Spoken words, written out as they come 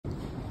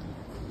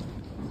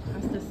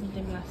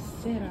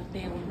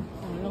Serapeum,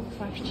 un loc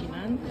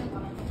fascinant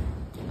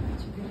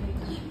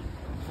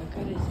în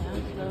care se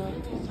află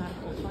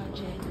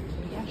sarcofage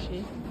uriașe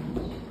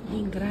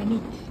din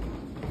granit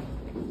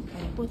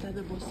care pot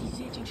adăposti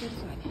 10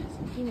 persoane.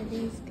 Sunt pline de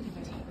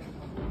inscripții.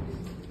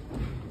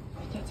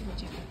 Uitați-vă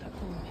ce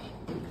catacombe.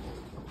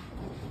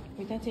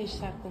 Uitați aici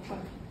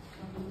sarcofag.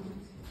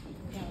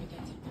 Ia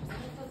uitați.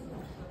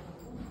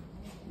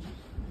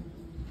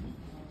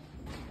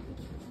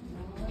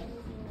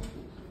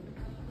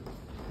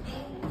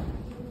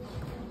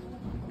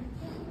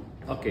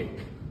 Okay,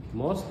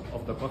 most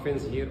of the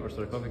coffins here or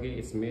sarcophagi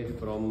is made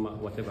from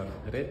whatever,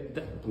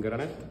 red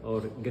granite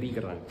or Greek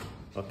granite,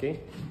 okay?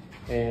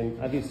 And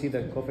as you see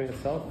the coffin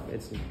itself,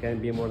 it can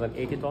be more than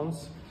 80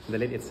 tons. The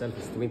lead itself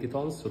is 20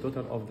 tons, so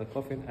total of the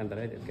coffin and the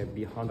lead it can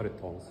be 100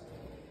 tons.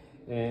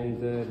 And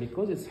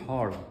because it's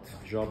hard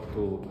job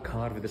to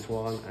carve this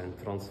one and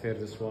transfer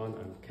this one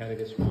and carry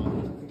this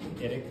one,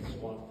 erect this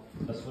one,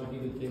 that's why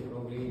people think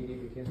probably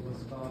people can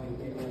carving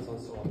tables and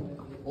so on.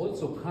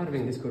 Also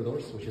carving these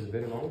corridors, which is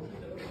very long.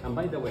 And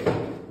by the way,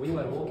 when you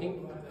are walking,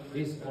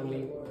 these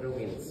only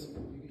ruins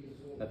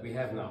that we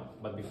have now.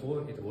 But before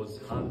it was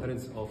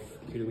hundreds of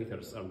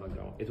kilometers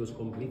underground. It was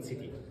complete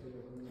city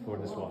for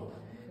this one.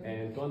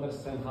 And to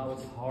understand how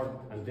it's hard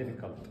and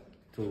difficult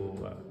to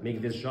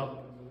make this job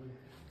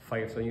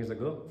 5 years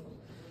ago,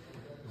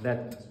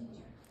 that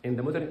in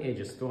the modern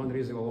ages, 200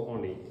 years ago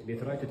only, they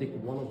tried to take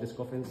one of these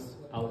coffins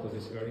out of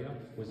this area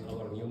with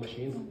our new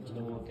machines.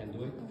 No one can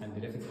do it, and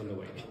they left it on the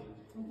way.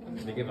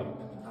 They gave up.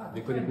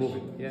 They couldn't move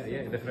it.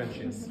 Yeah, the French,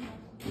 yes.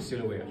 You're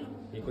still aware.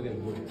 He couldn't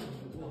move it.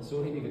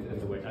 So he did it on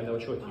the way, and I'll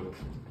show it to you.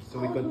 So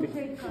we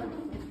continue.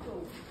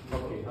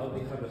 Okay, how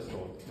they carve the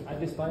stone. At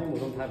this time, we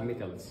don't have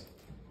metals.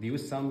 They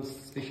use some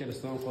special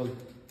stone called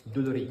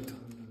dolorite.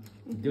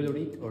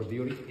 Dolorite or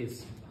diorite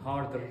is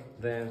harder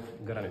than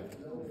granite.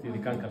 You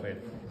can't compare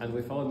it. And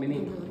we found many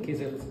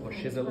chisels or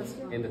chisels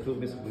in the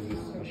tools with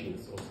these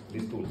machines, or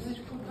these tools.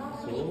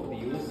 So we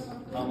use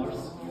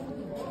hammers,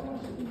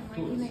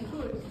 tools.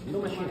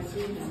 No machines.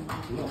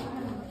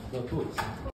 No tools.